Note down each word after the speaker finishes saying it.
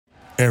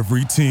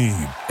Every team,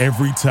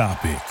 every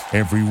topic,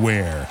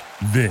 everywhere.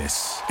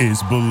 This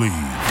is Believe.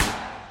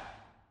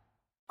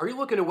 Are you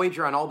looking to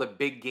wager on all the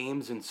big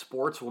games in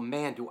sports? Well,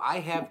 man, do I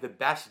have the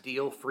best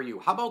deal for you.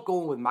 How about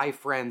going with my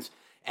friends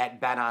at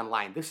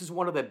BetOnline? This is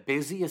one of the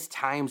busiest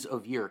times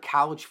of year.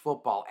 College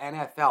football,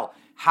 NFL,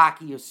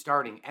 hockey is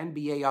starting,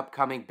 NBA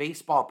upcoming,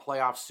 baseball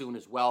playoffs soon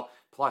as well.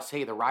 Plus,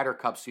 hey, the Ryder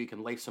Cup, so you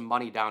can lay some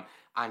money down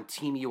on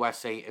Team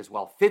USA as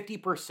well.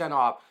 50%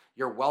 off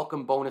your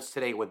welcome bonus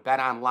today with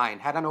BetOnline.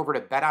 Head on over to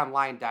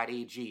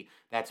betonline.ag.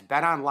 That's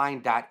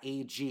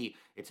betonline.ag.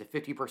 It's a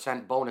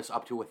 50% bonus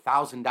up to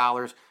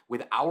 $1,000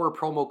 with our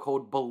promo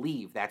code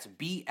BELIEVE. That's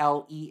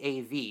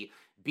B-L-E-A-V.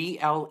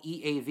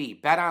 B-L-E-A-V.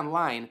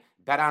 BetOnline.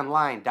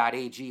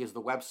 betonline.ag is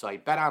the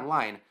website.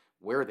 BetOnline,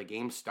 where the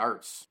game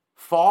starts.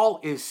 Fall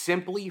is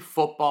simply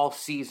football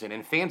season,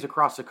 and fans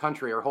across the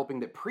country are hoping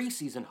that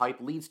preseason hype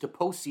leads to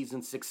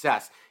postseason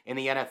success. In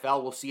the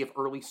NFL, we'll see if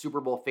early Super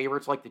Bowl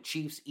favorites like the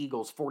Chiefs,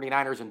 Eagles,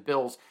 49ers, and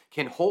Bills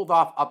can hold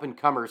off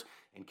up-and-comers.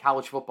 And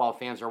college football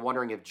fans are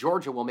wondering if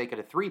Georgia will make it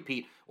a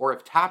three-peat or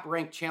if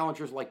top-ranked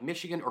challengers like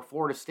Michigan or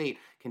Florida State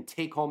can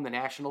take home the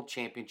national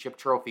championship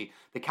trophy.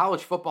 The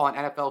college football and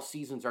NFL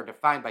seasons are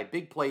defined by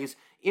big plays,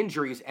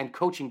 injuries, and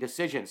coaching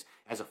decisions.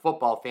 As a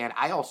football fan,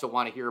 I also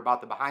want to hear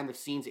about the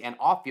behind-the-scenes and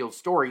off-field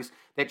stories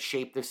that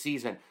shape the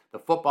season. The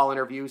football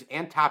interviews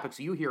and topics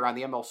you hear on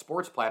the ML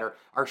Sports Platter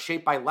are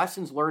shaped by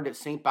lessons learned at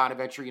St.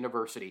 Bonaventure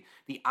University.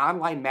 The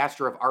online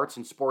Master of Arts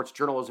in Sports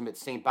Journalism at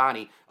St.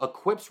 Bonnie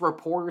equips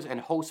reporters and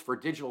hosts for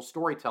digital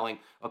storytelling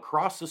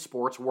across the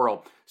sports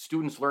world.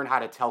 Students learn how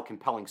to tell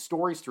compelling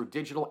stories through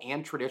digital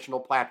and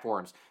traditional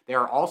platforms. They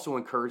are also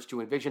encouraged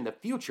to envision the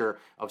future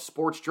of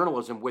sports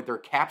journalism with their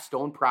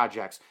capstone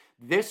projects.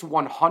 This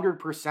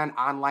 100%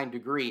 online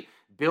degree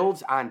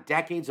builds on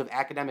decades of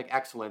academic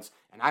excellence,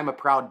 and I'm a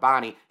proud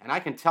Bonnie, and I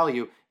can tell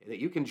you that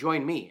you can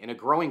join me in a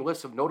growing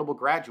list of notable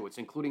graduates,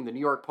 including the New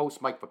York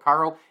Post Mike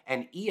Vaccaro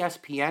and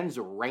ESPN's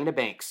Raina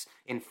Banks.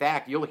 In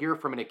fact, you'll hear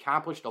from an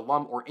accomplished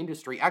alum or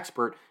industry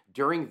expert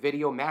during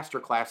video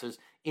masterclasses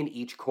in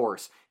each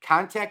course.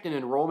 Contact an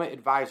enrollment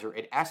advisor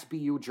at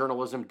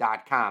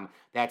sbujournalism.com.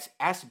 That's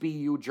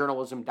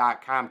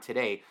sbujournalism.com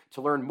today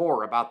to learn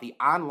more about the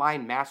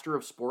online Master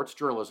of Sports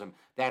Journalism.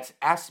 That's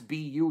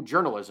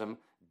sbujournalism.com.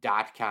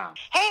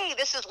 Hey,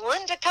 this is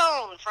Linda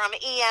Cohn from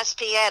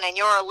ESPN, and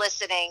you're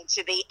listening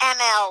to the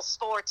ML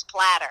Sports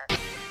Platter.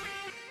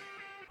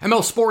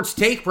 ML Sports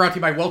Take, brought to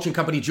you by Welch &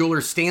 Company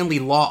Jewelers, Stanley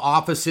Law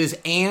Offices,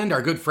 and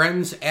our good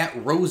friends at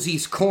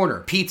Rosie's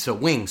Corner. Pizza,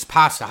 wings,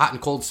 pasta, hot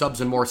and cold subs,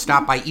 and more.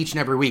 Stop by each and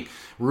every week.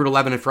 Route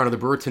 11 in front of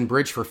the Brewerton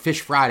Bridge for Fish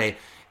Friday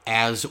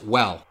as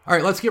well. All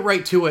right, let's get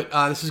right to it.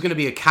 This is going to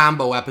be a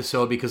combo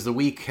episode because the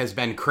week has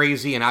been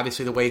crazy, and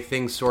obviously the way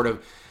things sort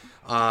of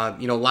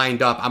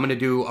lined up. I'm going to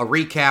do a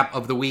recap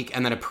of the week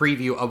and then a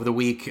preview of the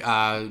week.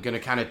 Going to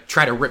kind of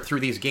try to rip through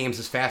these games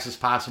as fast as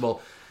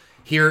possible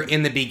here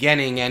in the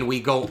beginning, and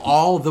we go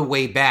all the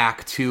way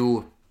back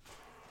to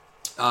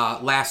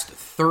last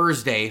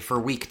Thursday for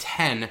Week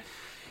 10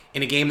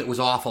 in a game that was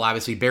awful.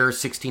 Obviously, Bears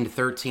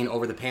 16-13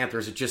 over the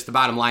Panthers. It's just the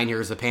bottom line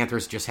here is the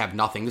Panthers just have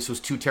nothing. This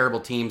was two terrible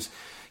teams.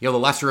 The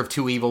lesser of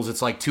two evils.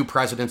 It's like two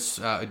presidents,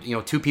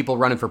 two people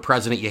running for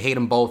president. You hate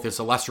them both. It's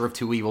the lesser of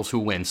two evils. Who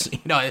wins?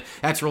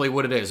 That's really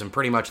what it is. And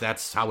pretty much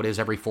that's how it is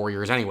every 4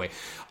 years anyway.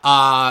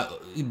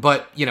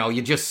 But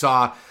you just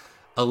saw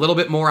a little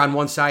bit more on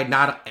one side,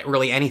 not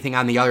really anything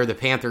on the other. The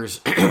Panthers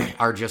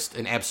are just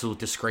an absolute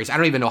disgrace. I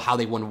don't even know how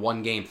they won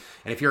one game.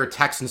 And if you're a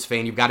Texans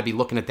fan, you've got to be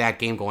looking at that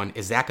game going,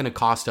 is that going to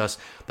cost us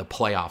the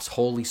playoffs?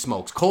 Holy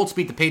smokes. Colts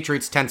beat the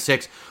Patriots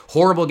 10-6.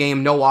 Horrible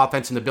game, no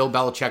offense, and the Bill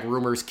Belichick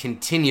rumors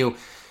continue.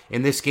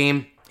 In this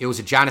game, it was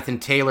a Jonathan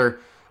Taylor,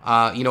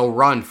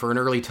 run for an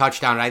early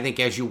touchdown. And I think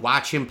as you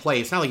watch him play,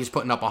 it's not like he's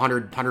putting up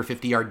 100,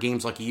 150-yard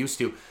games like he used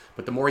to,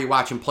 but the more you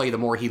watch him play, the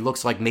more he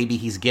looks like maybe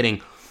he's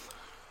getting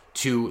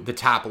to the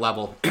top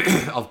level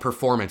of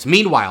performance.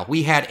 Meanwhile,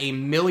 we had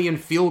 1 million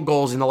field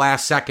goals in the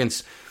last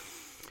seconds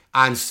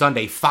on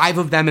Sunday. 5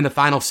 of them in the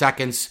final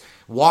seconds.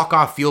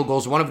 Walk-off field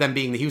goals, one of them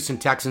being the Houston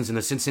Texans and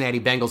the Cincinnati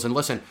Bengals. And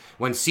listen,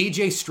 when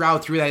C.J.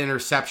 Stroud threw that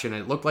interception,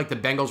 it looked like the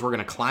Bengals were going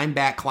to climb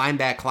back.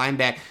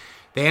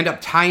 They end up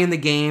tying the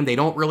game. They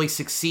don't really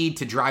succeed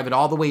to drive it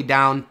all the way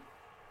down.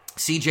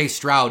 C.J.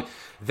 Stroud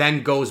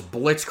then goes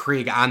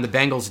blitzkrieg on the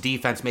Bengals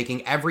defense,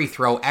 making every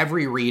throw,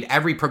 every read,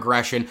 every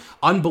progression,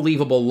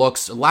 unbelievable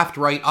looks, left,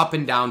 right, up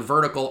and down,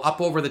 vertical,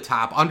 up over the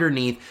top,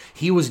 underneath.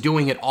 He was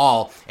doing it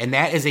all, and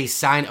that is a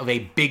sign of a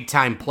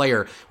big-time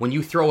player. When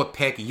you throw a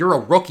pick, you're a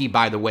rookie,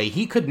 by the way.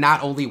 He could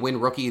not only win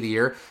Rookie of the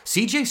Year,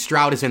 C.J.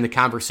 Stroud is in the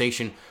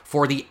conversation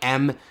for the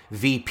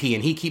MVP,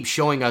 and he keeps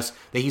showing us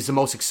that he's the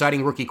most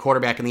exciting rookie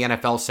quarterback in the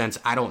NFL since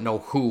I don't know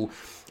who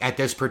at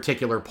this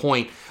particular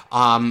point.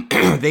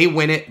 They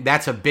win it.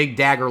 That's a big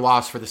dagger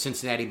loss for the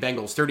Cincinnati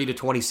Bengals.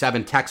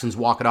 30-27, Texans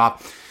walk it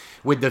off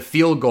with the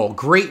field goal.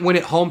 Great win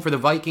at home for the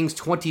Vikings,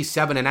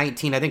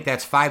 27-19. I think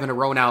that's 5 in a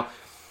row now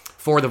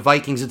for the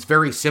Vikings. It's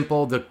very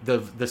simple.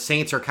 The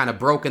Saints are kind of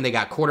broken. They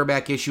got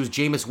quarterback issues.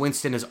 Jameis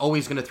Winston is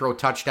always going to throw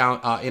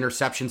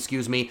interception,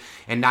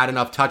 and not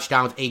enough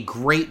touchdowns. A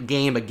great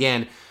game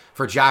again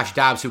for Josh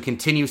Dobbs, who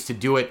continues to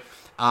do it.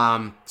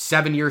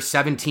 7-year,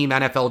 7-team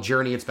NFL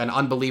journey. It's been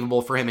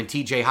unbelievable for him. And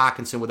TJ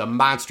Hawkinson with a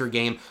monster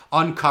game,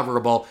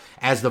 uncoverable,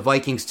 as the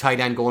Vikings tight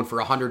end going for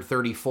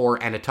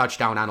 134 and a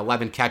touchdown on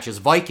 11 catches.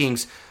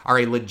 Vikings are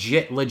a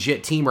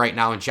legit team right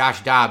now, and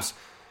Josh Dobbs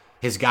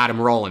has got him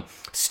rolling.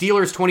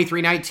 Steelers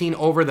 23-19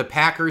 over the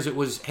Packers. It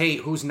was, hey,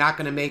 who's not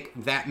going to make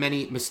that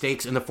many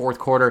mistakes in the fourth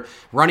quarter?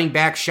 Running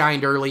back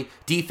shined early.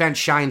 Defense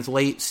shines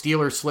late.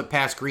 Steelers slip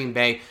past Green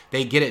Bay.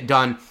 They get it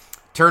done.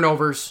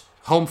 Turnovers,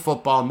 home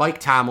football, Mike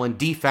Tomlin,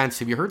 defense.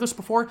 Have you heard this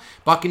before?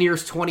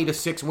 Buccaneers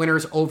 20-6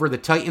 winners over the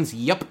Titans.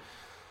 Yep.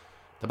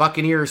 The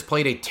Buccaneers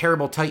played a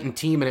terrible Titan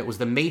team, and it was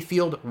the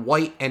Mayfield,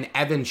 White, and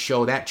Evans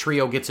show. That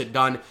trio gets it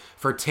done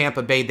for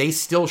Tampa Bay. They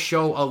still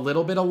show a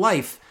little bit of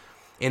life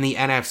in the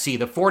NFC.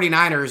 The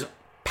 49ers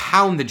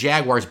pound the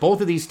Jaguars. Both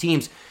of these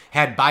teams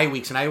had bye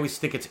weeks, and I always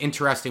think it's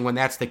interesting when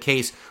that's the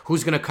case,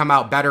 who's going to come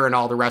out better and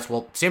all the rest.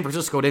 Well, San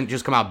Francisco didn't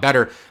just come out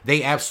better.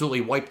 They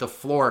absolutely wiped the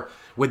floor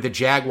with the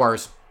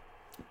Jaguars.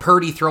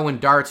 Purdy throwing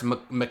darts.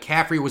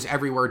 McCaffrey was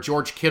everywhere.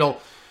 George Kittle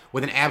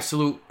with an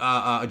absolute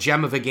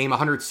gem of a game,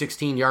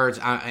 116 yards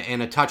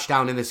and a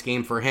touchdown in this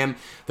game for him.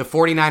 The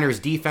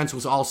 49ers defense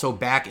was also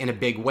back in a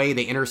big way.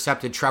 They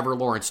intercepted Trevor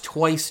Lawrence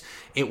twice.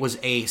 It was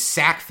a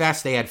sack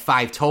fest. They had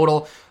 5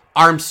 total.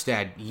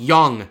 Armstead,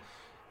 Young,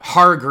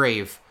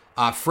 Hargrave,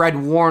 Fred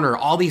Warner,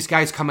 all these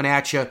guys coming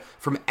at you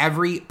from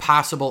every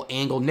possible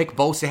angle. Nick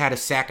Bosa had a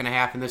sack and a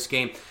half in this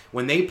game.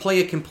 When they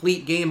play a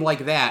complete game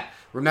like that,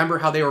 remember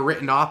how they were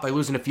written off by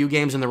losing a few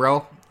games in a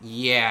row?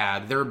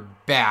 Yeah, they're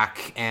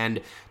back.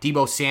 And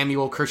Deebo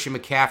Samuel, Christian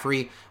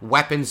McCaffrey,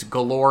 weapons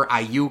galore,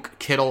 Ayuk,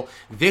 Kittle.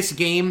 This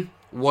game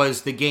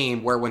was the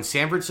game where when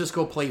San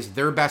Francisco plays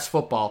their best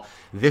football,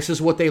 this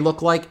is what they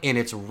look like, and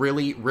it's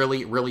really,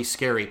 really, really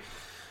scary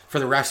for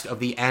the rest of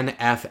the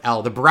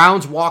NFL. The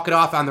Browns walk it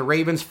off on the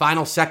Ravens.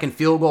 Final second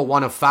field goal,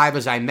 1 of 5,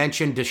 as I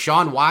mentioned.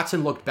 Deshaun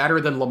Watson looked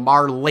better than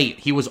Lamar late.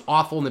 He was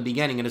awful in the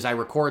beginning, and as I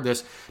record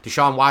this,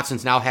 Deshaun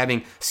Watson's now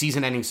having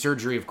season-ending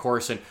surgery, of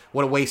course, and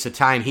what a waste of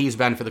time he's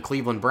been for the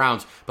Cleveland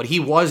Browns. But he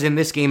was, in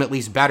this game, at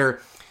least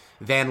better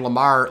than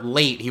Lamar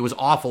late. He was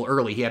awful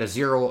early. He had a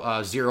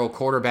 0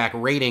 quarterback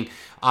rating,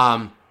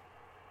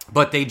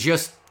 but they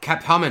just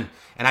kept humming.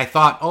 And I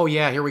thought, oh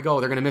yeah, here we go.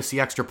 They're going to miss the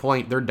extra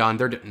point. They're done.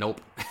 Nope.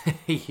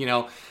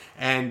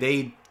 And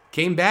they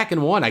came back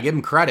and won. I give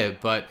them credit,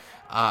 but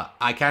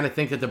I kind of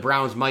think that the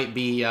Browns might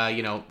be,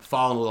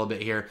 falling a little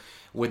bit here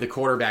with the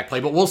quarterback play.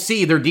 But we'll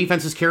see. Their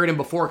defense has carried them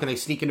before. Can they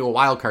sneak into a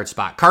wild card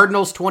spot?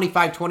 Cardinals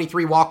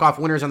 25-23 walk-off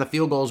winners on the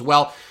field goal as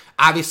well.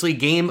 Obviously,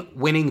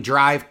 game-winning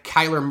drive.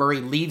 Kyler Murray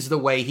leads the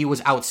way. He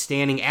was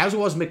outstanding, as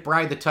was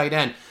McBride, the tight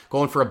end,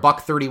 going for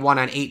 $131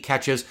 on 8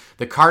 catches.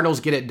 The Cardinals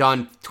get it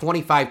done,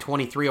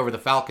 25-23 over the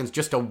Falcons.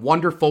 Just a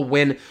wonderful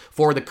win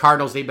for the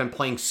Cardinals. They've been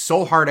playing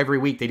so hard every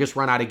week, they just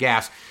run out of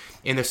gas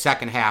in the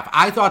second half.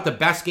 I thought the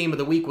best game of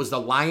the week was the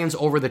Lions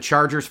over the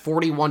Chargers,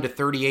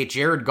 41-38.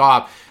 Jared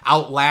Goff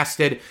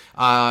outlasted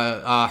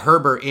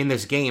Herbert in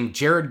this game.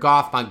 Jared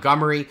Goff,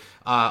 Montgomery,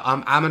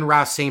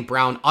 Amon-Ra St.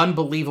 Brown,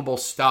 unbelievable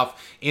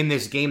stuff in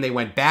this game. They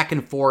went back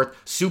and forth,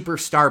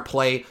 superstar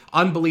play,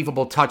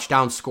 unbelievable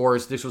touchdown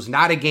scores. This was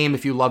not a game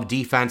if you love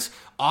defense.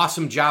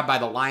 Awesome job by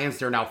the Lions.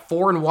 They're now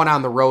 4-1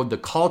 on the road. The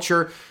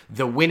culture,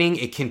 the winning,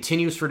 it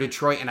continues for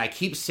Detroit, and I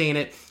keep saying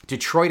it,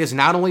 Detroit is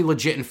not only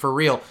legit and for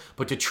real,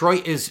 but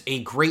Detroit is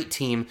a great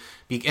team.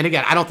 And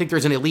again, I don't think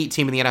there's an elite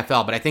team in the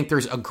NFL, but I think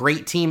there's a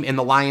great team in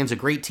the Lions, a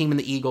great team in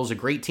the Eagles, a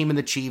great team in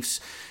the Chiefs.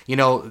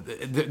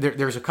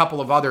 There's a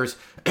couple of others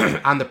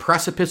on the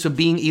precipice of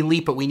being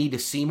elite, but we need to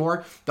see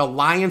more. The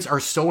Lions are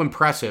so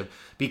impressive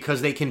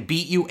because they can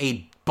beat you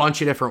a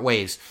bunch of different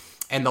ways.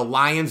 And the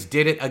Lions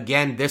did it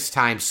again this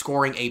time,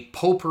 scoring a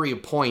potpourri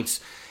of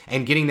points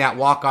and getting that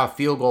walk-off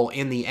field goal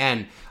in the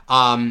end.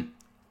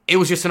 It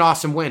was just an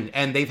awesome win,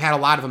 and they've had a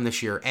lot of them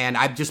this year, and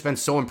I've just been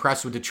so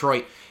impressed with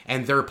Detroit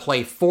and their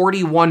play.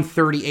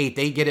 41-38,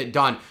 they get it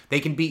done. They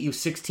can beat you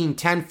 16-10,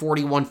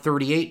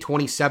 41-38,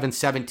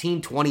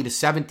 27-17,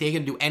 20-7. They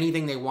can do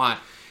anything they want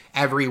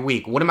every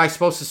week. What am I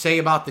supposed to say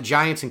about the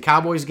Giants and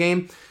Cowboys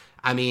game?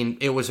 I mean,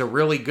 it was a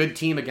really good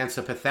team against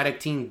a pathetic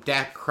team.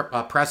 Dak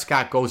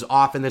Prescott goes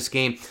off in this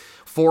game.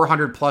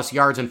 400-plus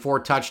yards and 4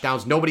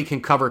 touchdowns. Nobody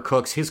can cover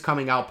Cooks. His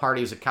coming out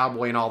party is a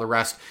Cowboy and all the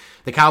rest.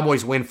 The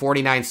Cowboys win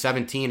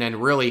 49-17,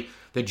 and really,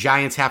 the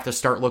Giants have to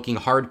start looking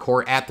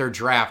hardcore at their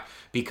draft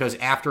because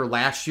after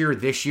last year,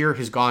 this year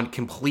has gone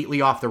completely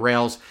off the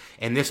rails,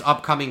 and this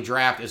upcoming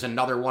draft is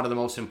another one of the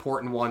most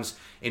important ones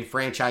in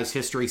franchise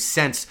history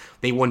since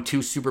they won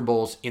 2 Super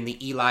Bowls in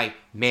the Eli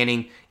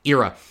Manning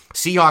era.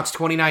 Seahawks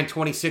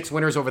 29-26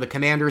 winners over the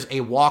Commanders, a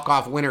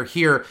walk-off winner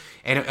here.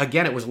 And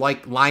again, it was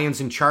like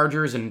Lions and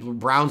Chargers and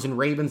Browns and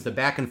Ravens, the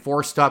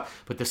back-and-forth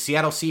stuff. But the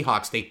Seattle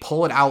Seahawks, they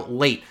pull it out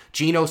late.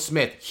 Geno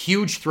Smith,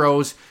 huge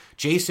throws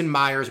Jason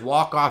Myers,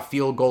 walk-off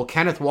field goal.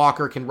 Kenneth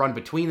Walker can run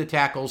between the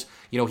tackles.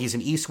 He's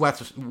an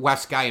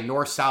east-west guy, a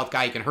north-south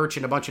guy. He can hurt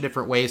you in a bunch of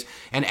different ways.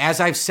 And as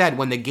I've said,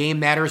 when the game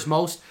matters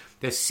most,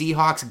 the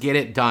Seahawks get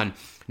it done.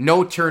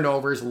 No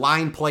turnovers,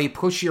 line play,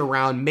 push you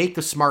around, make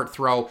the smart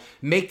throw,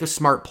 make the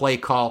smart play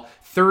call.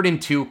 3rd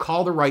and 2,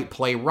 call the right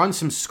play, run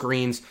some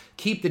screens,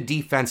 keep the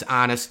defense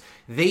honest.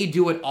 They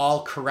do it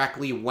all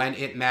correctly when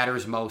it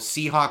matters most.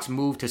 Seahawks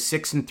move to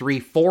 6-3,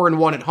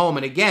 4-1 at home.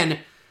 And again,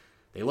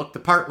 they look the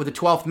part with the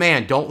 12th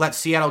man. Don't let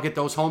Seattle get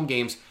those home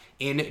games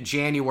in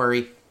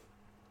January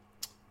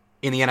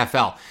in the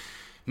NFL.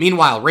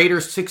 Meanwhile,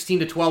 Raiders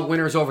 16-12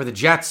 winners over the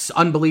Jets.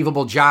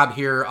 Unbelievable job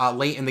here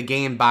late in the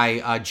game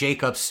by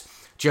Jacobs,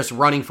 just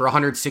running for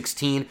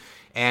 116.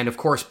 And, of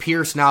course,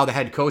 Pierce now the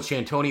head coach,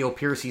 Antonio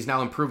Pierce. He's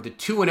now improved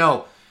to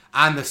 2-0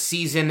 on the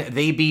season.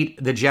 They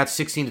beat the Jets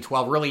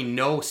 16-12. Really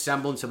no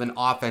semblance of an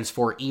offense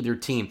for either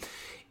team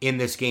in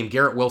this game.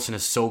 Garrett Wilson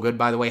is so good,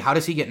 by the way. How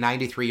does he get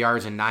 93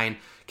 yards and 9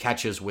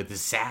 catches with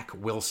Zach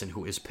Wilson,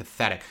 who is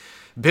pathetic?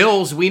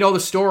 Bills, we know the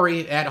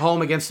story at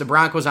home against the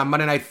Broncos on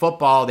Monday Night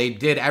Football. They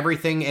did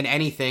everything and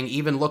anything,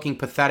 even looking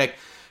pathetic,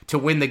 to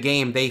win the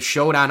game. They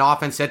showed on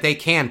offense that they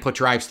can put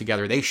drives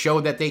together. They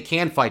showed that they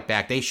can fight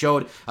back. They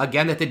showed,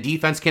 again, that the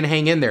defense can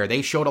hang in there.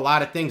 They showed a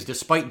lot of things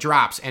despite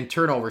drops and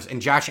turnovers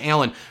and Josh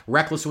Allen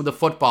reckless with the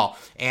football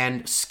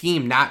and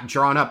scheme not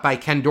drawn up by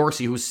Ken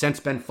Dorsey, who's since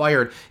been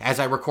fired as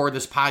I record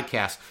this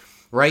podcast,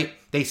 right?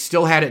 They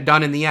still had it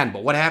done in the end.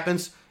 But what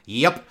happens?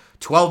 Yep,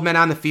 12 men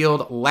on the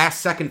field,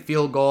 last-second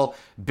field goal.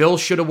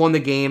 Bills should have won the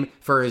game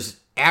for as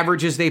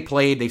average as they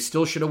played. They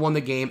still should have won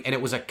the game, and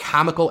it was a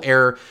comical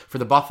error for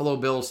the Buffalo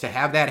Bills to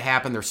have that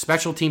happen. Their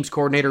special teams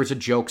coordinator is a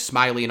joke,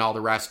 Smiley and all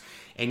the rest.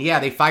 And yeah,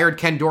 they fired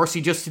Ken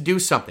Dorsey just to do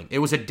something. It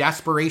was a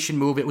desperation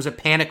move. It was a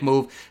panic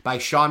move by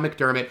Sean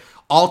McDermott.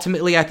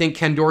 Ultimately, I think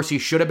Ken Dorsey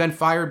should have been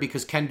fired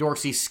because Ken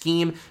Dorsey's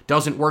scheme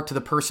doesn't work to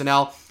the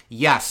personnel.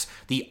 Yes,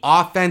 the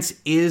offense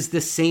is the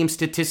same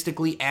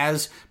statistically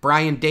as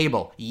Brian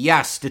Daboll.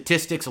 Yes,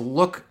 statistics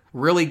look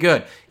really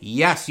good.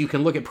 Yes, you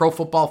can look at Pro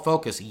Football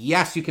Focus.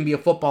 Yes, you can be a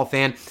football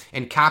fan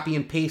and copy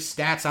and paste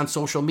stats on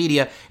social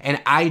media,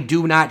 and I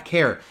do not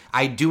care.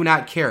 I do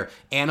not care.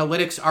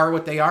 Analytics are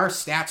what they are,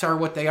 stats are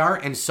what they are,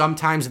 and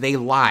sometimes they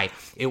lie.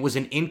 It was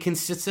an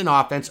inconsistent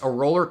offense, a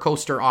roller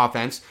coaster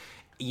offense.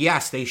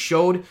 Yes, they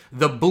showed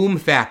the boom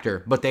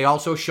factor, but they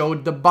also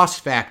showed the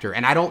bust factor,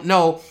 and I don't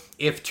know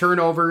if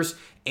turnovers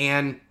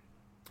and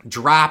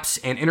drops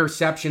and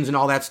interceptions and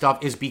all that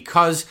stuff is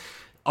because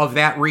of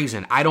that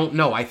reason. I don't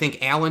know. I think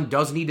Allen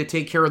does need to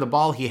take care of the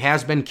ball. He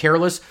has been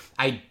careless.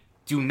 I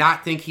do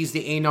not think he's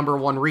the number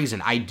one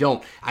reason. I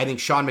don't. I think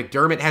Sean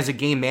McDermott has a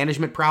game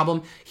management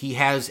problem. He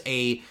has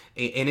an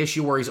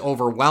issue where he's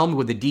overwhelmed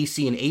with the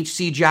DC and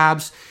HC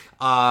jobs.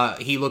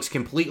 He looks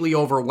completely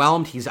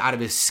overwhelmed. He's out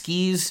of his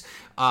skis.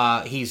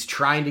 He's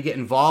trying to get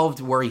involved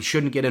where he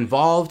shouldn't get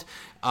involved.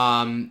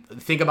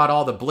 Think about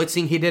all the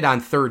blitzing he did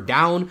on 3rd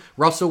down.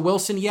 Russell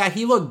Wilson, yeah,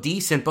 he looked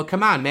decent, but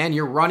come on, man.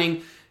 You're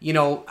running,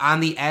 on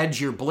the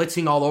edge. You're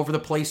blitzing all over the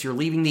place. You're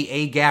leaving the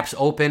A-gaps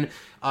open.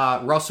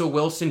 Russell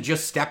Wilson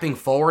just stepping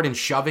forward and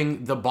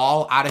shoving the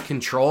ball out of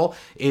control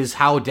is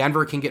how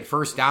Denver can get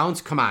first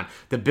downs. Come on.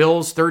 The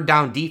Bills' 3rd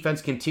down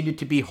defense continued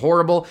to be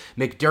horrible.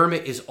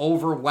 McDermott is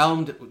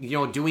overwhelmed,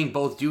 doing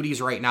both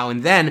duties right now.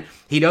 And then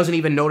he doesn't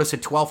even notice a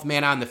 12th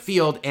man on the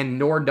field, and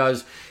nor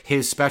does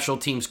his special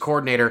teams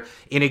coordinator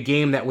in a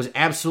game that was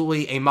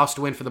absolutely a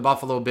must-win for the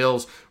Buffalo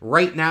Bills.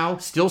 Right now,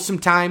 still some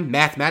time,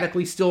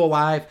 mathematically still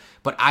alive,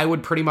 but I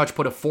would pretty much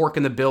put a fork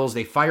in the Bills.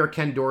 They fire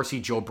Ken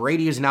Dorsey. Joe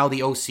Brady is now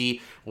the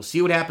OC. We'll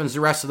see what happens the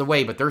rest of the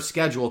way, but their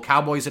schedule,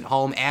 Cowboys at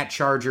home, at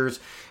Chargers.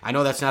 I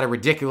know that's not a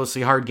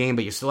ridiculously hard game,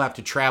 but you still have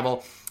to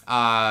travel.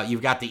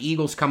 You've got the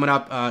Eagles coming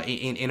up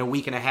in a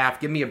week and a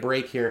half. Give me a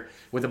break here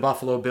with the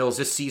Buffalo Bills.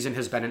 This season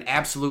has been an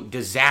absolute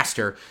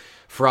disaster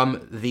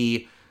from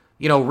the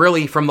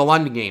really from the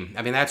London game.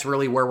 I mean, that's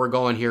really where we're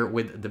going here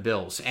with the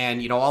Bills.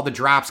 And, all the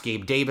drops,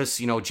 Gabe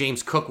Davis,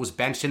 James Cook was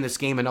benched in this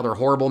game, another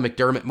horrible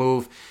McDermott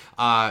move,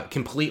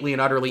 completely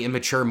and utterly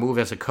immature move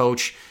as a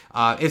coach.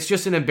 It's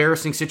just an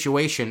embarrassing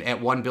situation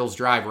at One Bills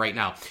Drive right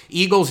now.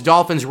 Eagles,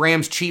 Dolphins,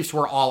 Rams, Chiefs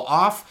were all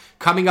off.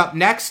 Coming up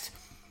next,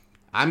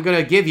 I'm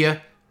going to give you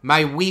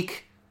my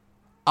Week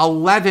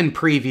 11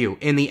 preview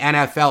in the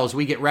NFL as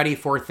we get ready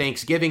for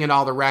Thanksgiving and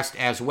all the rest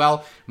as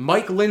well.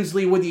 Mike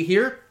Lindsley with you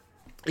here.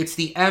 It's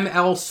the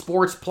ML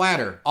Sports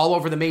Platter, all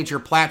over the major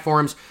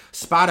platforms,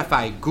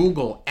 Spotify,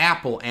 Google,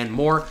 Apple, and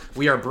more.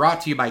 We are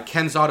brought to you by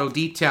Ken's Auto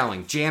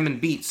Detailing, Jam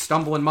and Beat,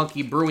 Stumbling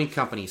Monkey Brewing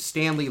Company,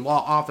 Stanley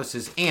Law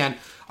Offices, and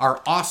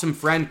our awesome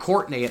friend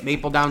Courtney at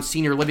Maple Downs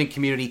Senior Living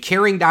Community,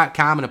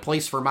 caring.com, and a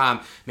place for mom.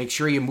 Make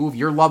sure you move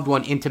your loved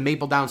one into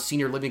Maple Downs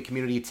Senior Living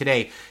Community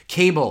today.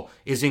 Cable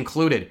is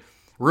included.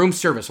 Room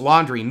service,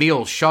 laundry,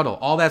 meals, shuttle,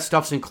 all that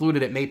stuff's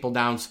included at Maple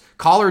Downs.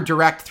 Call or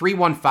direct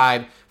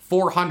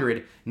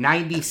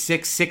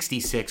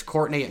 315-400-9666.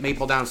 Courtney at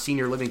Maple Downs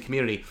Senior Living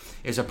Community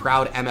is a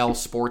proud ML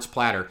Sports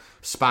Platter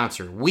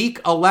sponsor. Week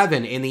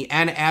 11 in the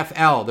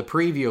NFL, the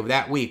preview of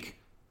that week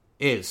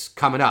is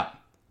coming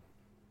up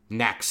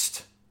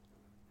next.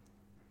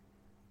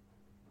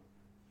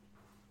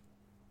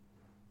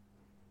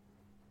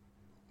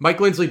 Mike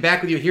Lindsley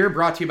back with you here,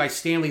 brought to you by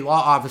Stanley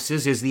Law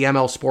Offices is the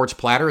ML Sports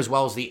Platter, as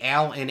well as the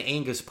Al and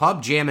Angus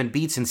Pub, Jam and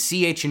Beats, and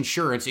CH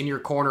Insurance in your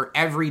corner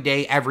every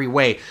day, every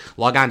way.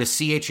 Log on to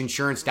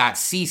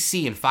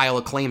chinsurance.cc and file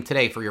a claim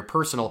today for your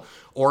personal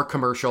or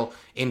commercial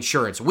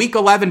insurance. Week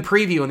 11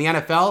 preview in the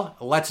NFL.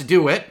 Let's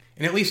do it.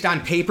 And at least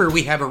on paper,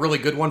 we have a really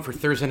good one for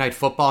Thursday Night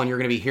Football, and you're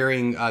going to be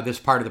hearing this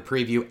part of the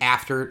preview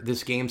after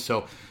this game.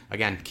 So,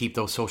 again, keep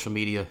those social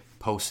media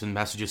posts and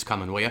messages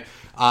coming, will you?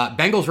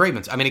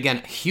 Bengals-Ravens. I mean,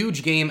 again,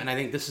 huge game, and I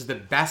think this is the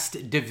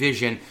best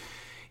division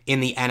in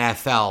the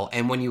NFL.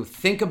 And when you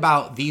think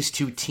about these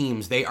two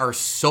teams, they are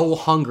so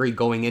hungry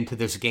going into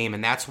this game,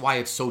 and that's why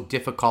it's so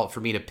difficult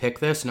for me to pick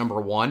this, number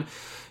one.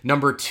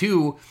 Number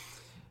two,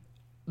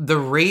 the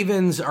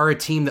Ravens are a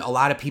team that a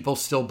lot of people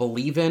still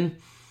believe in.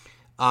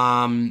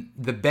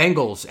 The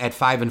Bengals at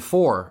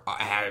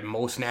 5-4,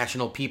 most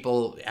national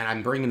people, and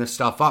I'm bringing this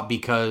stuff up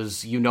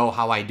because you know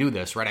how I do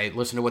this, right? I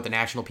listen to what the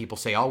national people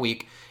say all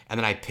week, and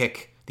then I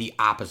pick the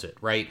opposite,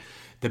 right?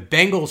 The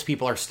Bengals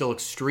people are still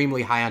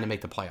extremely high on to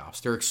make the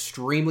playoffs. They're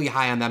extremely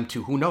high on them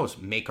to, who knows,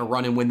 make a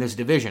run and win this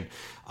division.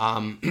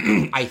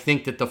 I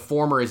think that the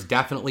former is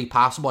definitely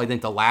possible. I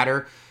think the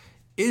latter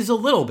is a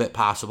little bit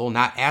possible,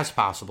 not as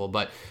possible,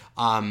 but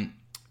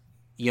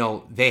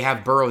they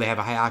have Burrow, they have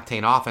a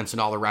high-octane offense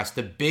and all the rest.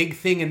 The big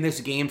thing in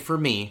this game for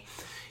me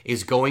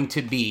is going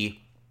to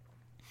be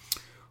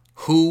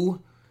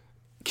who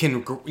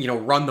can,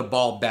 run the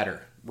ball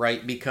better,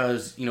 right?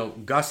 Because,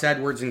 Gus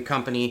Edwards and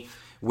company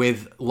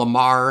with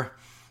Lamar,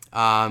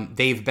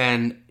 they've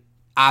been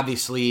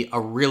obviously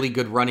a really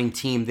good running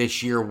team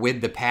this year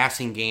with the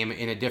passing game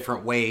in a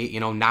different way,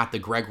 not the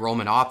Greg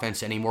Roman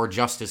offense anymore.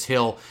 Justice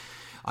Hill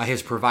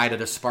has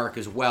provided a spark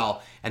as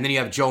well. And then you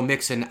have Joe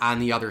Mixon on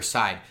the other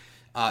side.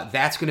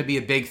 That's going to be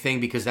a big thing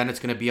because then it's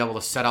going to be able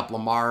to set up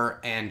Lamar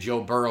and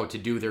Joe Burrow to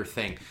do their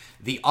thing.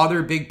 The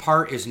other big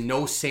part is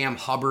no Sam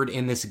Hubbard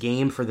in this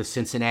game for the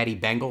Cincinnati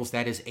Bengals.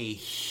 That is a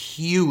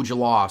huge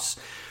loss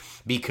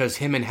because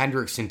him and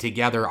Hendrickson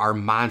together are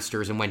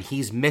monsters. And when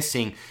he's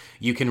missing,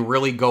 you can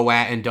really go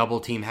at and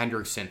double team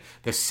Hendrickson.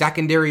 The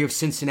secondary of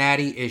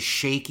Cincinnati is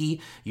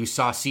shaky. You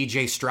saw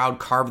C.J. Stroud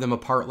carve them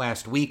apart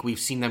last week. We've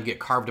seen them get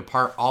carved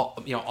apart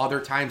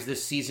other times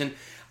this season.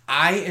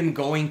 I am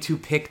going to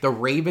pick the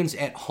Ravens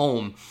at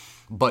home,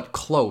 but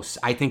close.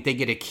 I think they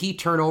get a key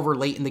turnover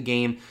late in the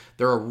game.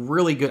 They're a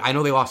really good, I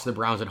know they lost to the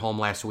Browns at home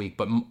last week,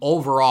 but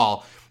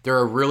overall, they're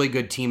a really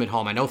good team at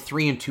home. I know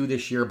 3-2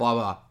 this year, blah,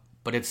 blah,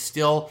 but it's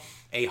still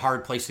a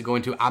hard place to go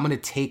into. I'm going to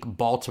take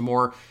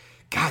Baltimore.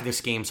 God, this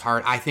game's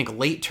hard. I think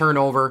late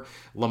turnover,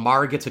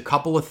 Lamar gets a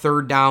couple of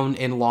third down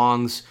and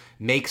longs,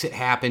 makes it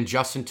happen.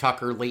 Justin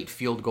Tucker, late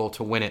field goal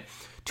to win it,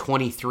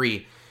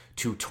 23-20.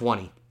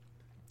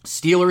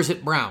 Steelers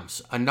at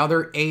Browns,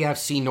 another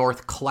AFC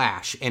North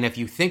clash. And if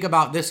you think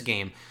about this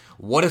game,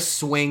 what a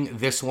swing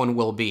this one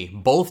will be.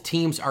 Both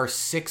teams are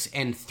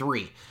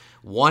 6-3.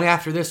 One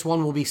after this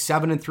one will be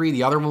 7-3.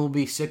 The other one will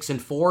be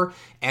 6-4.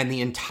 And the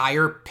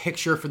entire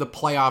picture for the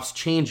playoffs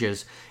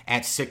changes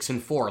at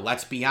 6-4.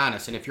 Let's be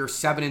honest. And if you're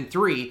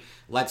 7-3,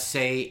 let's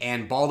say,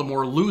 and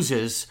Baltimore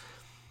loses,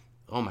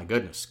 oh my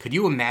goodness. Could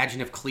you imagine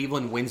if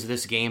Cleveland wins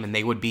this game and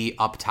they would be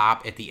up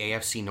top at the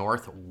AFC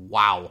North?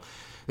 Wow.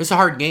 This is a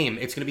hard game.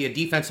 It's going to be a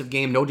defensive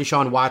game. No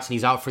Deshaun Watson.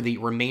 He's out for the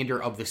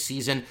remainder of the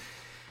season.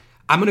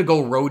 I'm going to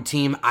go road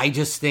team. I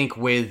just think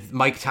with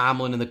Mike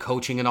Tomlin and the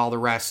coaching and all the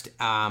rest,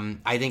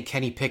 I think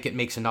Kenny Pickett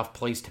makes enough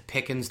plays to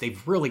Pickens.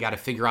 They've really got to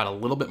figure out a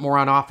little bit more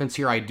on offense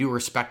here. I do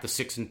respect the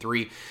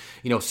 6-3,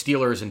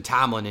 Steelers and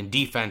Tomlin and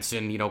defense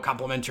and,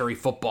 complimentary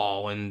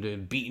football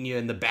and beating you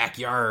in the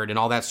backyard and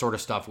all that sort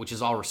of stuff, which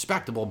is all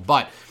respectable.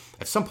 But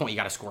at some point, you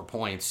got to score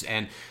points.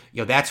 And,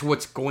 that's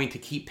what's going to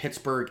keep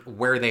Pittsburgh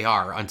where they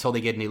are until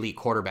they get an elite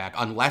quarterback.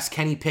 Unless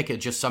Kenny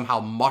Pickett just somehow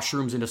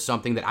mushrooms into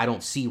something that I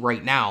don't see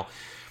right now,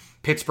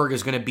 Pittsburgh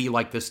is going to be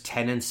like this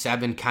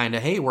 10-7 kind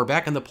of, hey, we're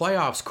back in the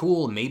playoffs,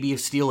 cool, maybe you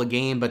steal a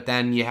game, but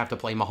then you have to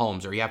play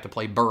Mahomes, or you have to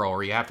play Burrow,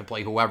 or you have to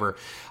play whoever,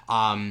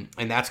 and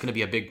that's going to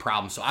be a big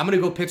problem. So I'm going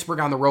to go Pittsburgh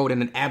on the road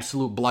in an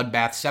absolute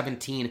bloodbath,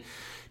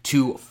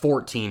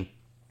 17-14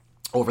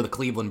 over the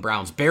Cleveland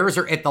Browns. Bears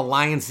are at the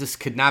Lions. This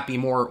could not be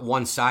more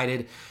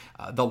one-sided.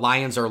 The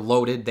Lions are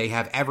loaded. They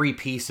have every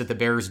piece that the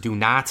Bears do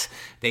not.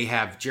 They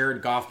have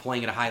Jared Goff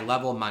playing at a high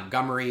level.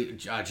 Montgomery,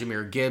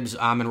 Jahmyr Gibbs,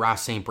 Amon-Ra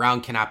St. Brown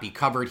cannot be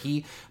covered.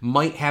 He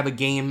might have a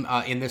game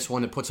in this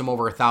one that puts him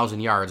over 1,000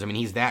 yards. I mean,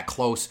 he's that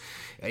close.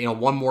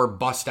 One more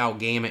bust-out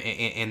game,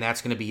 and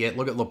that's going to be it.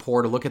 Look at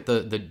Laporta. Look at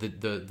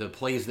the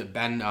plays that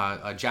Ben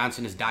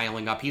Johnson is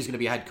dialing up. He's going to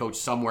be a head coach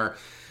somewhere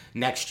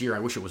next year. I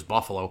wish it was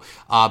Buffalo.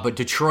 But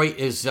Detroit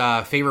is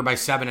favored by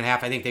 7.5. I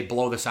think they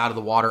blow this out of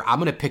the water. I'm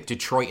going to pick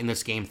Detroit in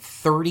this game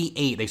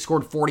 38. They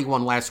scored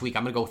 41 last week.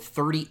 I'm going to go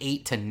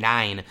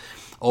 38-9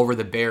 over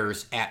the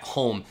Bears at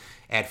home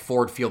at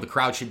Ford Field. The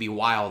crowd should be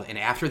wild. And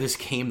after this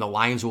game, the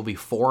Lions will be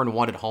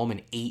 4-1 at home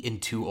and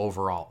 8-2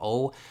 overall.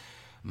 Oh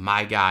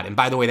my God. And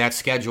by the way, that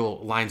schedule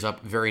lines up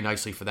very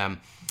nicely for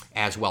them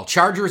as well.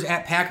 Chargers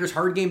at Packers.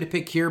 Hard game to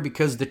pick here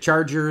because the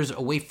Chargers,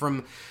 away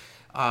from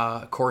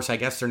Of course, I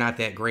guess they're not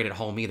that great at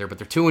home either, but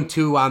they're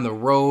 2-2 on the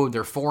road.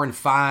 They're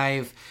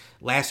 4-5.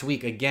 Last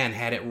week, again,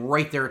 had it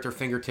right there at their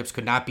fingertips.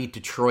 Could not beat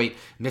Detroit.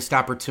 Missed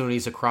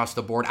opportunities across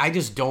the board. I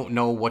just don't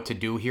know what to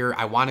do here.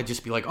 I want to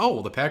just be like, oh,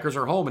 well, the Packers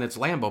are home and it's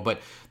Lambeau,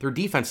 but their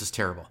defense is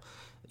terrible.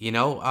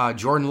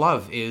 Jordan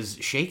Love is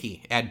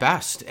shaky at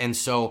best. And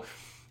so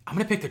I'm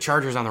going to pick the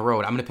Chargers on the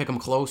road. I'm going to pick them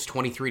close,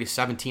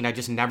 23-17. I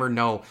just never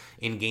know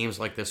in games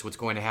like this what's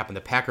going to happen. The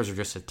Packers are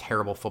just a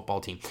terrible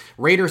football team.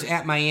 Raiders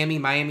at Miami.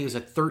 Miami is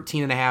a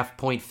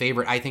 13.5-point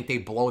favorite. I think they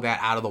blow that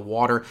out of the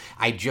water.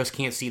 I just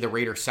can't see the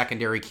Raiders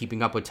secondary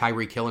keeping up with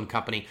Tyreek Hill and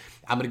company.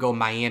 I'm going to go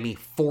Miami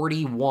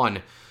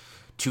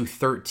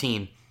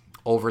 41-13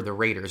 over the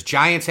Raiders.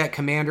 Giants at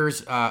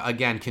Commanders.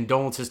 Again,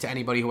 condolences to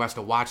anybody who has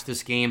to watch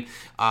this game.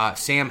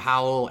 Sam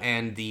Howell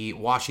and the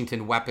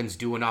Washington Weapons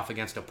do enough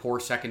against a poor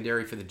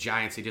secondary for the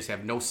Giants. They just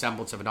have no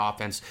semblance of an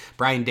offense.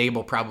 Brian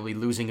Dable probably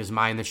losing his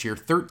mind this year.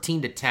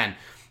 13-10.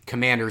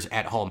 Commanders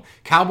at home.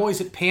 Cowboys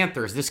at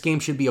Panthers. This game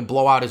should be a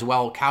blowout as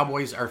well.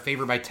 Cowboys are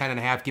favored by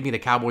 10.5. Give me the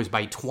Cowboys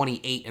by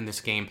 28 in this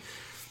game.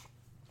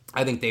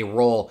 I think they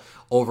roll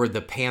over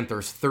the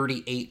Panthers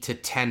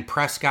 38-10.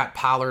 Prescott,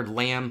 Pollard,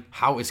 Lamb.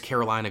 How is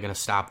Carolina going to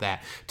stop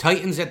that?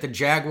 Titans at the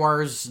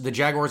Jaguars. The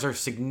Jaguars are a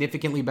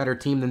significantly better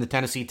team than the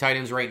Tennessee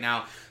Titans right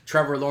now.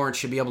 Trevor Lawrence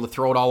should be able to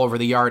throw it all over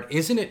the yard.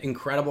 Isn't it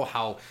incredible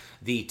how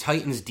the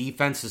Titans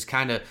defense has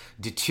kind of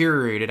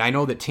deteriorated? I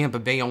know that Tampa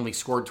Bay only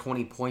scored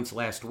 20 points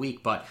last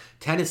week, but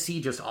Tennessee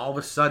just all of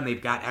a sudden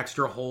they've got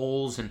extra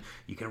holes and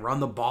you can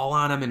run the ball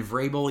on them, and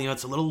Vrabel,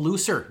 it's a little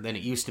looser than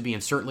it used to be,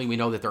 and certainly we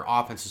know that their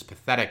offense is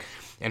pathetic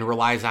and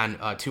relies on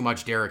too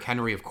much Derrick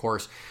Henry, of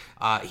course.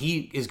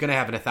 He is going to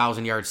have an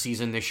 1,000-yard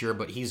season this year,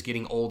 but he's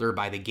getting older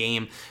by the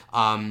game.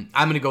 I'm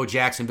going to go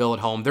Jacksonville at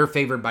home. They're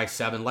favored by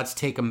 7. Let's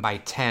take them by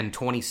 10,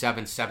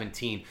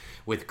 27-17,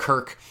 with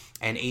Kirk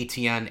and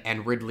Etienne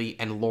and Ridley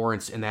and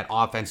Lawrence in that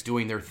offense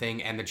doing their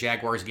thing, and the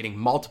Jaguars getting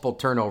multiple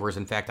turnovers.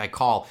 In fact, I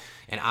call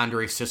an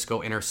Andre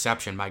Sisco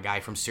interception, my guy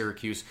from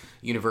Syracuse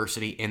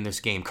University, in this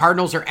game.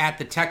 Cardinals are at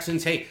the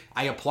Texans. Hey,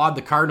 I applaud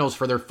the Cardinals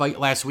for their fight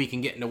last week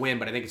and getting a win,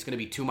 but I think it's going to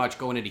be too much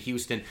going into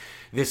Houston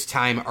this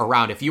time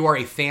around. If you are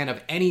a fan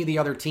of any of the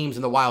other teams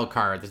in the wild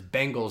card, the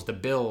Bengals, the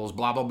Bills,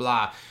 blah, blah,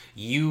 blah,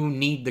 you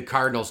need the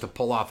Cardinals to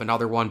pull off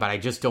another one, but I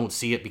just don't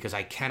see it because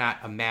I cannot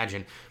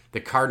imagine the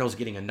Cardinals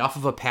getting enough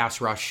of a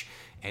pass rush,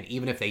 and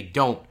even if they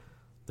don't,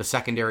 the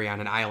secondary on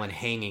an island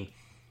hanging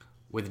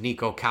with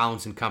Nico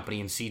Collins and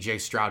company and C.J.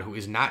 Stroud, who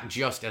is not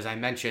just, as I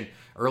mentioned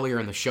earlier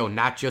in the show,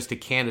 not just a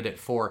candidate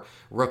for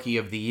Rookie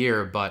of the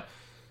Year, but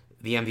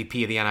the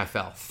MVP of the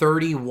NFL.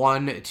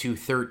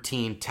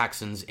 31-13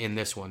 Texans in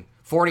this one.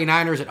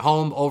 49ers at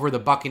home over the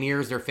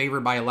Buccaneers. They're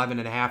favored by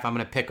 11.5. I'm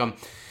going to pick them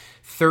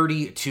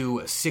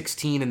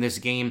 30-16 in this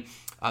game.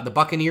 The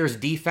Buccaneers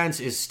defense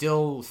is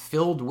still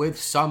filled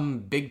with some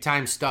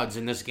big-time studs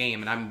in this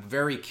game, and I'm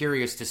very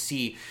curious to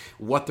see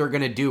what they're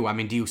going to do. I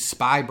mean, do you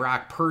spy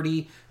Brock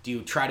Purdy? Do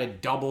you try to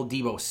double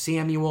Deebo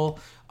Samuel?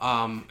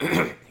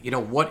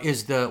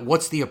 What's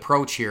the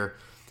approach here?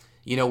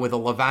 With a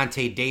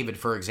Levante David,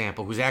 for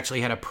example, who's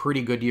actually had a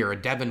pretty good year, a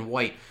Devin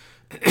White,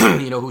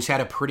 who's had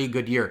a pretty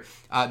good year.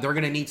 They're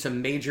going to need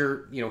some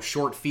major,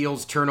 short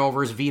fields,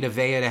 turnovers, Vita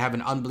Vea to have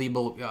an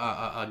unbelievable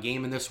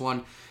game in this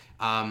one.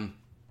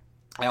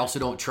 I also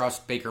don't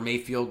trust Baker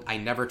Mayfield. I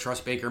never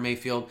trust Baker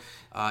Mayfield,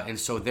 and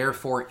so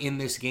therefore in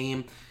this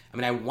game,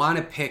 I want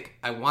to pick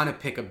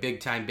a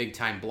big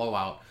time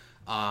blowout,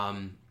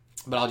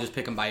 but I'll just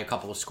pick them by a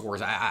couple of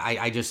scores.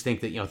 I just think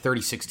that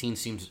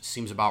 30-16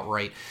 seems about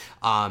right.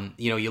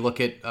 You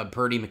look at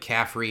Purdy,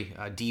 McCaffrey,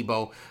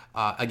 Debo.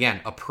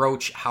 Again,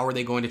 approach. How are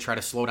they going to try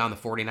to slow down the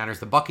 49ers?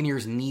 The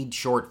Buccaneers need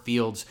short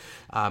fields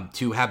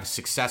to have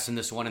success in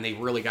this one, and they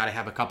really got to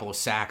have a couple of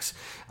sacks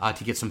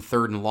to get some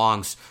third and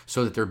longs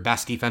so that their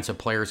best defensive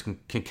players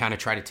can kind of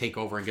try to take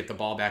over and get the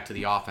ball back to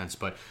the offense.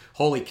 But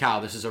holy cow,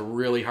 this is a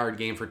really hard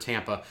game for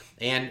Tampa,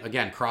 and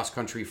again,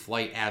 cross-country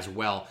flight as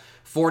well.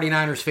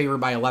 49ers favored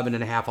by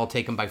 11.5. I'll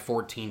take them by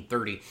 14,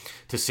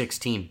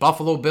 30-16.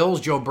 Buffalo Bills,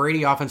 Joe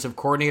Brady, offensive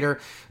coordinator,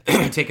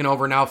 taking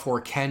over now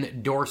for Ken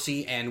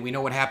Dorsey. And we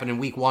know what happened in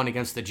week 1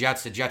 against the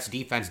Jets. The Jets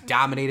defense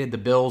dominated the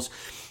Bills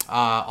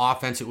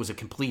offense. It was a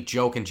complete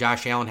joke, and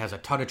Josh Allen has a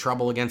ton of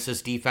trouble against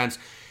this defense.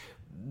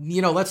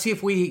 Let's see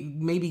if we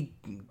maybe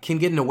can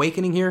get an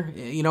awakening here,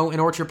 in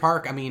Orchard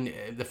Park.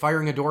 The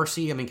firing of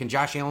Dorsey, can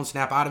Josh Allen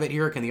snap out of it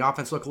here? Can the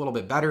offense look a little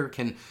bit better?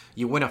 Can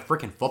you win a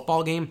freaking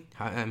football game?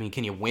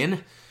 Can you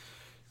win?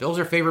 Bills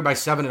are favored by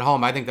 7 at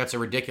home. I think that's a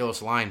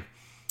ridiculous line.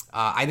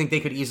 I think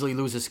they could easily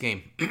lose this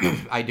game.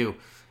 I do.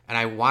 And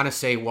I want to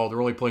say, well,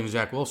 they're only playing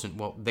Zach Wilson.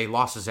 Well, they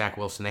lost to Zach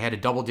Wilson. They had a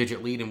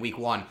double-digit lead in week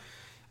 1.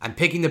 I'm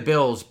picking the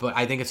Bills, but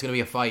I think it's going to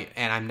be a fight,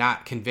 and I'm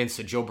not convinced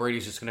that Joe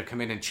Brady's just going to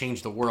come in and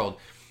change the world.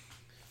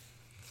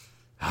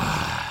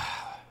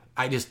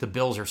 The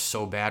Bills are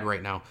so bad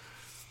right now.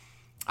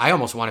 I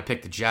almost want to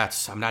pick the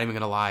Jets. I'm not even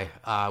going to lie,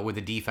 with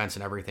the defense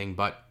and everything.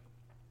 But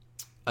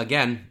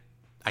again,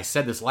 I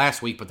said this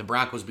last week, but the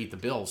Broncos beat the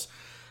Bills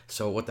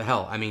So what the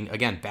hell? I mean,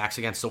 again, backs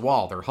against the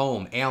wall. They're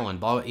home. Allen,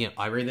 blah,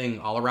 everything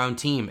all around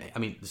team. I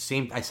mean,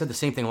 I said the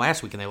same thing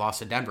last week, and they lost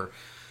to Denver.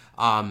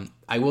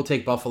 I will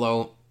take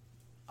Buffalo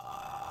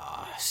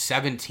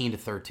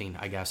 17-13,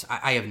 I guess.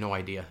 I have no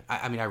idea.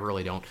 I mean, I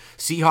really don't.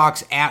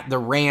 Seahawks at the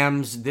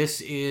Rams.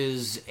 This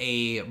is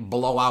a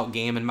blowout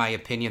game, in my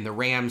opinion. The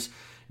Rams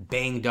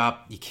banged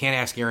up. You can't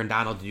ask Aaron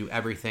Donald to do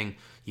everything.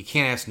 You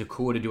can't ask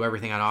Nakua to do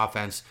everything on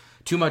offense.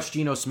 Too much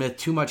Geno Smith,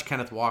 too much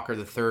Kenneth Walker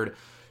III,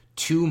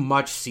 too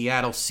much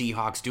Seattle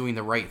Seahawks doing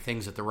the right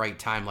things at the right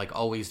time, like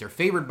always. They're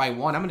favored by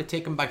 1. I'm going to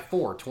take them by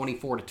 4,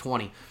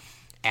 24-20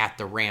 at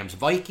the Rams.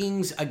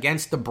 Vikings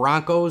against the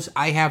Broncos.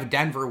 I have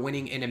Denver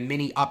winning in a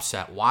mini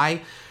upset.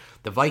 Why?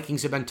 The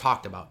Vikings have been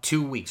talked about.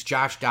 2 weeks.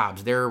 Josh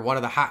Dobbs, they're one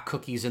of the hot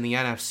cookies in the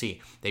NFC.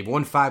 They've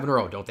won 5 in a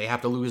row. Don't they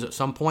have to lose at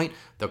some point?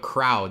 The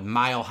crowd,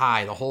 mile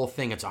high, the whole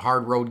thing. It's a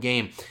hard road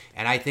game.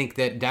 And I think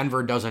that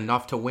Denver does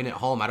enough to win at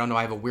home. I don't know.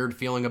 I have a weird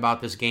feeling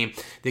about this game.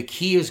 The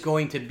key is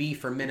going to be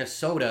for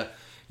Minnesota,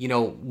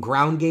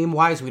 ground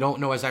game-wise. We don't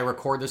know as I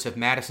record this if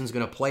Madison's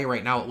going to play.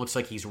 Right now, it looks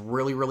like he's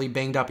really, really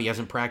banged up. He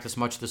hasn't practiced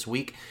much this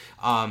week,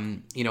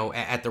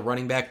 at the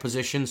running back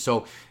position.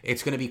 So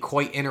it's going to be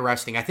quite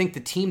interesting. I think the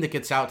team that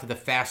gets out to the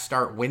fast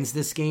start wins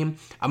this game.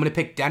 I'm going to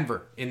pick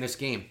Denver in this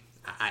game.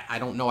 I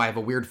don't know. I have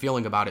a weird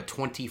feeling about it.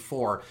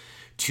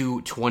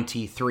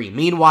 24-23.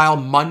 Meanwhile,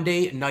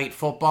 Monday Night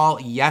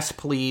Football, yes,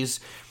 please.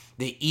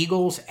 The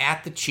Eagles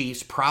at the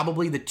Chiefs,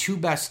 probably the 2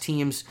 best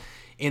teams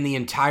in the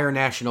entire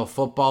National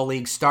Football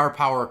League. Star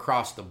power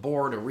across the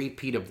board, a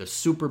repeat of the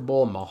Super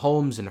Bowl,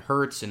 Mahomes and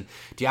Hurts and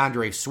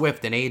DeAndre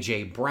Swift and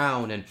A.J.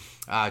 Brown and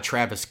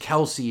Travis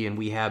Kelce, and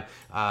we have,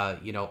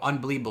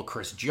 unbelievable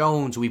Chris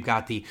Jones. We've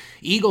got the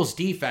Eagles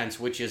defense,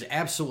 which is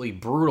absolutely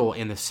brutal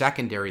in the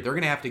secondary. They're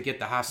going to have to get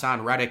the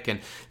Hassan Reddick and,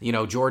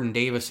 Jordan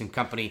Davis and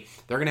company.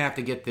 They're going to have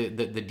to get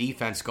the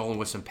defense going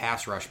with some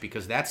pass rush,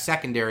 because that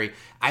secondary,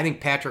 I think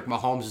Patrick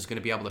Mahomes is going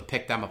to be able to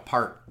pick them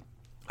apart.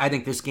 I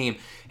think this game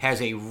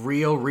has a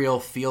real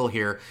feel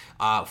here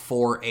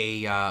for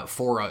a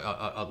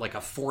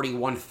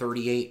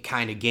 41-38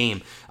 kind of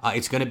game.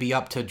 It's going to be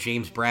up to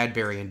James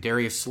Bradbury and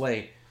Darius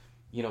Slay,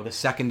 the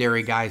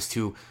secondary guys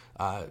to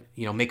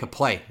make a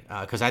play,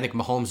 because I think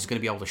Mahomes is going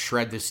to be able to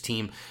shred this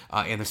team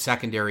in the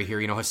secondary here.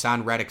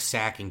 Hassan Reddick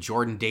sacking,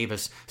 Jordan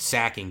Davis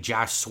sacking,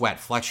 Josh Sweat,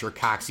 Fletcher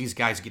Cox, these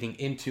guys getting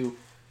into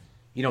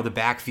the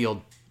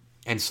backfield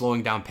and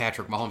slowing down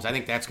Patrick Mahomes. I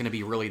think that's going to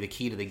be really the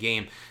key to the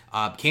game.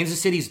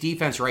 Kansas City's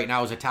defense right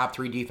now is a top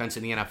 3 defense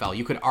in the NFL.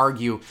 You could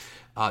argue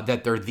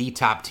that they're the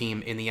top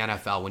team in the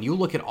NFL. When you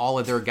look at all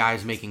of their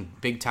guys making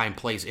big-time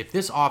plays, if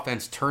this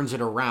offense turns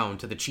it around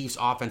to the Chiefs'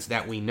 offense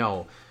that we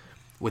know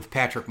with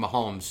Patrick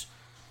Mahomes,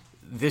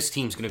 this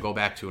team's going to go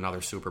back to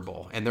another Super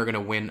Bowl, and they're going to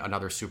win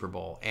another Super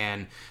Bowl.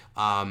 And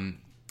I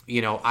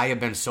have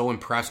been so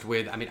impressed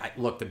with,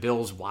 look, the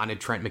Bills wanted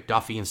Trent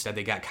McDuffie. Instead,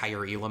 they got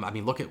Kyer Elam.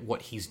 Look at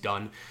what he's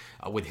done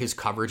with his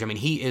coverage.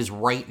 He is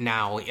right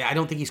now, I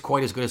don't think he's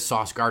quite as good as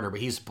Sauce Gardner, but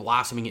he's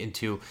blossoming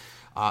into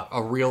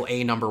a real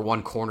number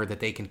 1 corner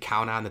that they can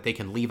count on, that they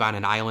can leave on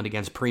an island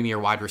against premier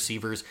wide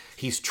receivers.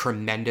 He's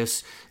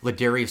tremendous.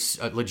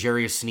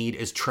 L'Jarius Sneed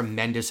is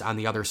tremendous on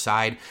the other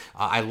side.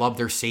 I love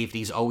their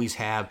safeties, always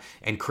have.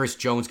 And Chris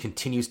Jones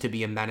continues to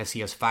be a menace. He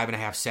has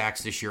 5.5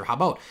 sacks this year. How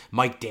about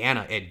Mike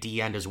Dana at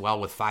D-end as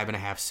well with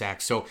 5.5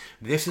 sacks? So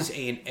this is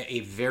a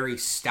very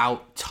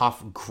stout,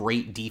 tough,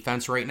 great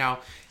defense right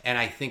now. And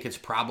I think it's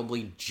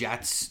probably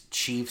Jets,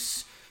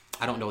 Chiefs,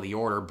 I don't know the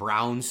order,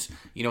 Browns,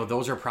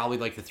 those are probably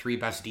like the 3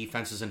 best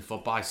defenses in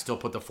football. I still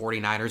put the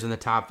 49ers in the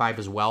top 5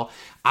 as well.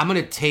 I'm going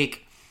to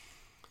take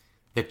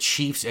the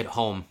Chiefs at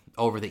home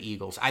over the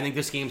Eagles. I think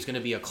this game's going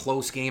to be a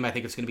close game. I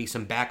think it's going to be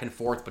some back and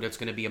forth, but it's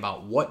going to be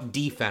about what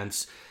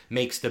defense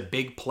makes the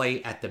big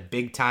play at the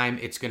big time.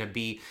 It's going to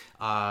be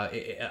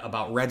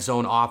about red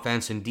zone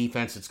offense and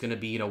defense. It's going to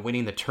be,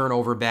 winning the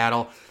turnover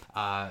battle,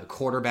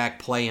 quarterback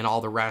play, and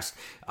all the rest.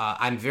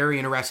 I'm very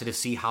interested to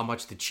see how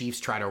much the Chiefs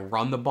try to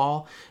run the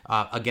ball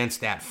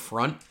against that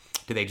front.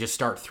 Do they just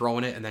start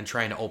throwing it and then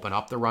trying to open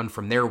up the run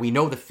from there? We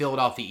know the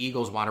Philadelphia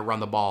Eagles want to run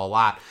the ball a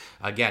lot.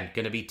 Again,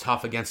 going to be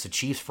tough against the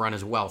Chiefs front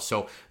as well.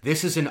 So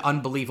this is an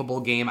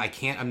unbelievable game. I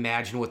can't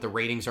imagine what the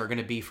ratings are going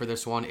to be for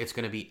this one. It's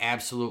going to be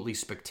absolutely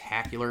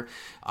spectacular.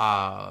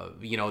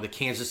 The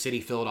Kansas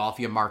City,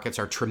 Philadelphia markets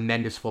are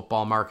tremendous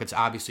football markets,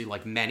 obviously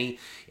like many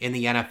in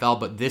the NFL,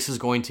 but this is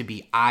going to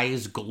be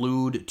eyes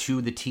glued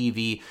to the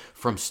TV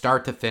from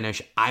start to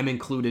finish. I'm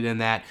included in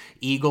that.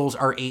 Eagles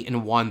are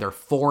 8-1. They're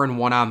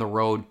 4-1 on the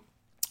road.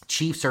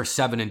 Chiefs are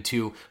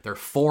 7-2. They're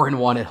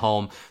 4-1 at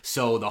home.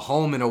 So the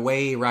home and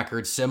away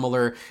record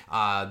similar.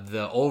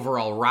 The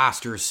overall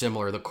roster is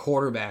similar. The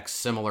quarterback's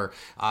similar.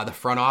 The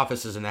front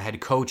offices and the head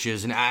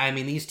coaches. And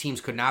these teams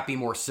could not be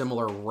more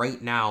similar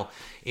right now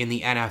in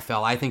the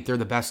NFL. I think they're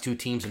the best 2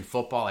 teams in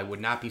football. I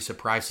would not be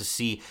surprised to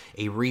see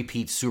a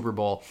repeat Super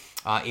Bowl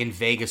in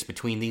Vegas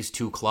between these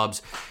 2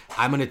 clubs.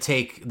 I'm going to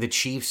take the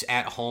Chiefs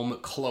at home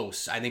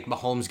close. I think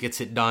Mahomes gets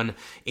it done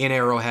in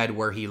Arrowhead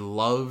where he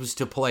loves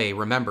to play.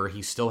 Remember,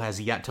 he still has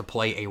yet to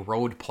play a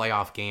road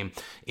playoff game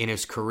in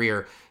his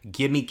career.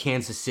 Give me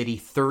Kansas City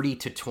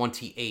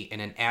 30-28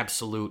 in an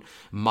absolute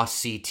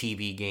must-see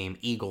TV game.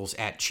 Eagles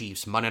at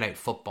Chiefs, Monday Night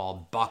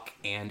Football, Buck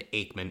and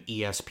Aikman,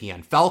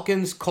 ESPN.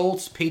 Falcons,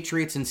 Colts,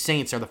 Patriots, and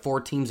Saints are the 4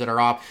 teams that are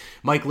off.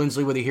 Mike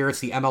Lindsley with you here. It's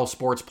the ML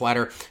Sports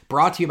Platter,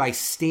 brought to you by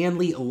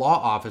Stanley Law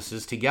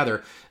Offices.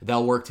 Together,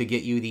 they'll work to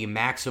get you the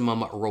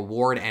maximum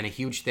reward. And a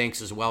huge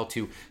thanks as well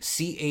to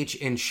CH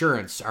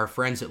Insurance, our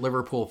friends at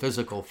Liverpool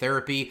Physical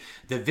Therapy,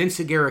 the Vince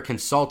Aguirre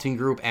Consulting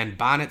Group, and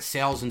Bonnet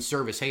Sales and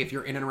Service. Hey, if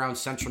you're in and around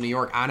Central New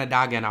York,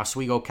 Onondaga and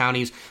Oswego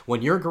counties,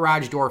 when your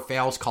garage door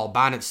fails, call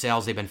Bonnet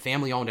Sales. They've been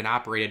family owned and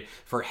operated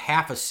for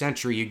half a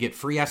century. You get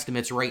free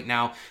estimates right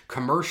now.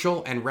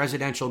 Commercial and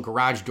residential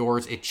garage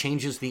doors. It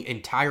changes the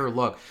entire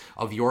look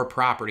of your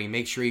property.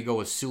 Make sure you go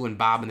with Sue and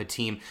Bob and the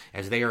team,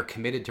 as they are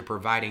committed to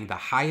providing the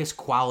highest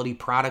quality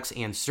products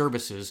and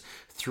services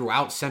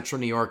throughout Central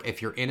New York.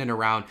 If you're in and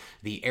around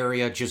the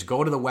area, just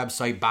go to the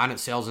website,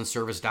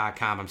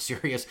 bonnetsalesandservice.com. I'm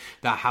serious.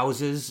 The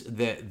houses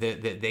that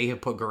they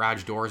have put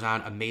garage doors on,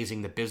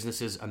 amazing. The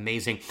businesses,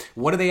 amazing.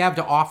 What do they have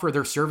to offer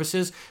their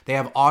services? They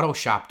have auto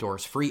shop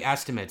doors, free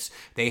estimates.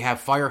 They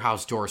have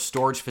firehouse doors,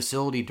 storage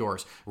facility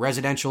doors,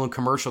 residential and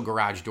commercial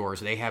garage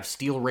doors. They have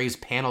steel raised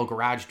panel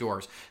garage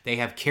doors. They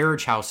have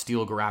carriage house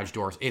steel garage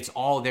doors. It's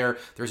all there.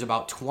 There's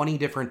about 20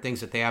 different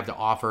things that they have to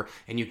offer,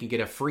 and you can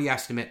get a free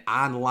estimate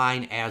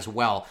online as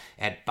well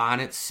at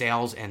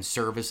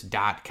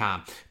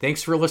bonnetsalesandservice.com.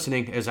 Thanks for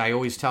listening. As I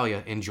always tell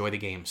you, enjoy the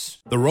games.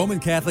 The Roman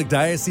Catholic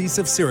Diocese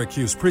of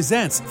Syracuse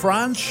presents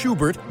Franz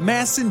Schubert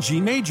Mass in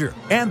G Major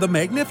and the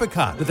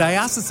Magnificat, the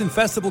Diocesan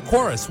Festival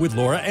Chorus with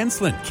Laura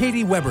Ensslin,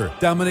 Katie Weber,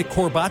 Dominic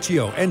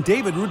Corbaccio, and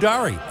David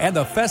Rudari, and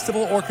the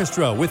Festival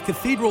Orchestra with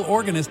cathedral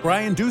organist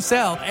Brian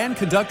Dussel and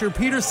conductor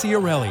Peter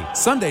Ciarelli.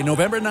 Sunday,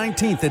 November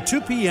 19th at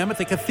 2 p.m. at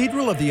the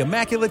Cathedral of the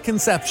Immaculate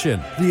Conception.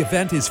 The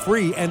event is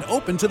free and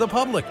open to the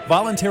public.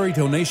 Voluntary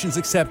donations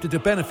accepted to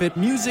benefit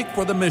Music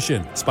for the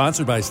Mission.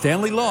 Sponsored by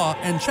Stanley Law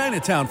and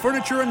Chinatown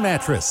Furniture and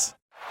Mattress.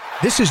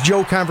 This is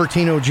Joe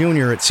Convertino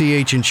Jr. at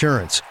CH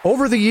Insurance.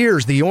 Over the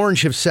years, the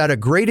Orange have set a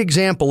great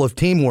example of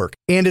teamwork,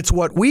 and it's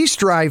what we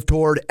strive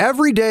toward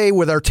every day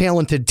with our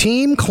talented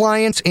team,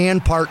 clients,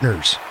 and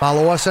partners.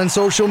 Follow us on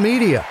social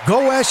media.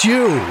 Go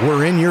SU.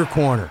 We're in your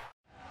corner.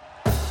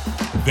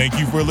 Thank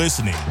you for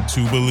listening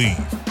to Believe.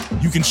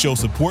 You can show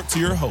support to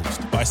your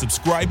host by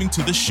subscribing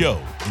to the show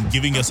and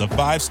giving us a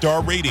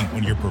 5-star rating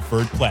on your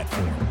preferred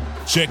platform.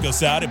 Check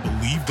us out at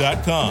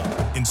Believe.com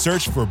and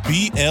search for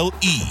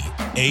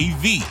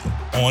BLEAV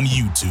on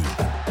YouTube.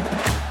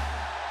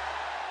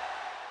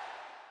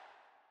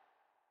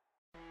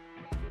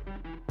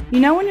 You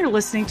know when you're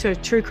listening to a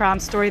true crime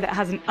story that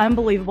has an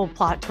unbelievable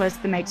plot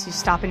twist that makes you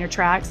stop in your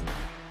tracks?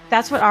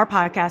 That's what our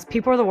podcast,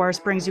 People Are the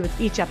Worst, brings you with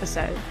each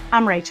episode.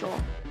 I'm Rachel.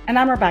 And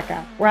I'm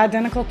Rebecca. We're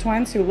identical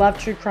twins who love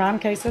true crime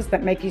cases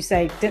that make you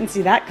say, didn't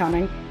see that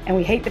coming, and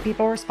we hate the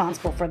people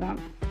responsible for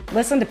them.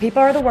 Listen to People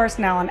Are the Worst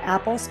now on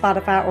Apple,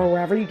 Spotify, or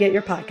wherever you get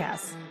your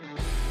podcasts.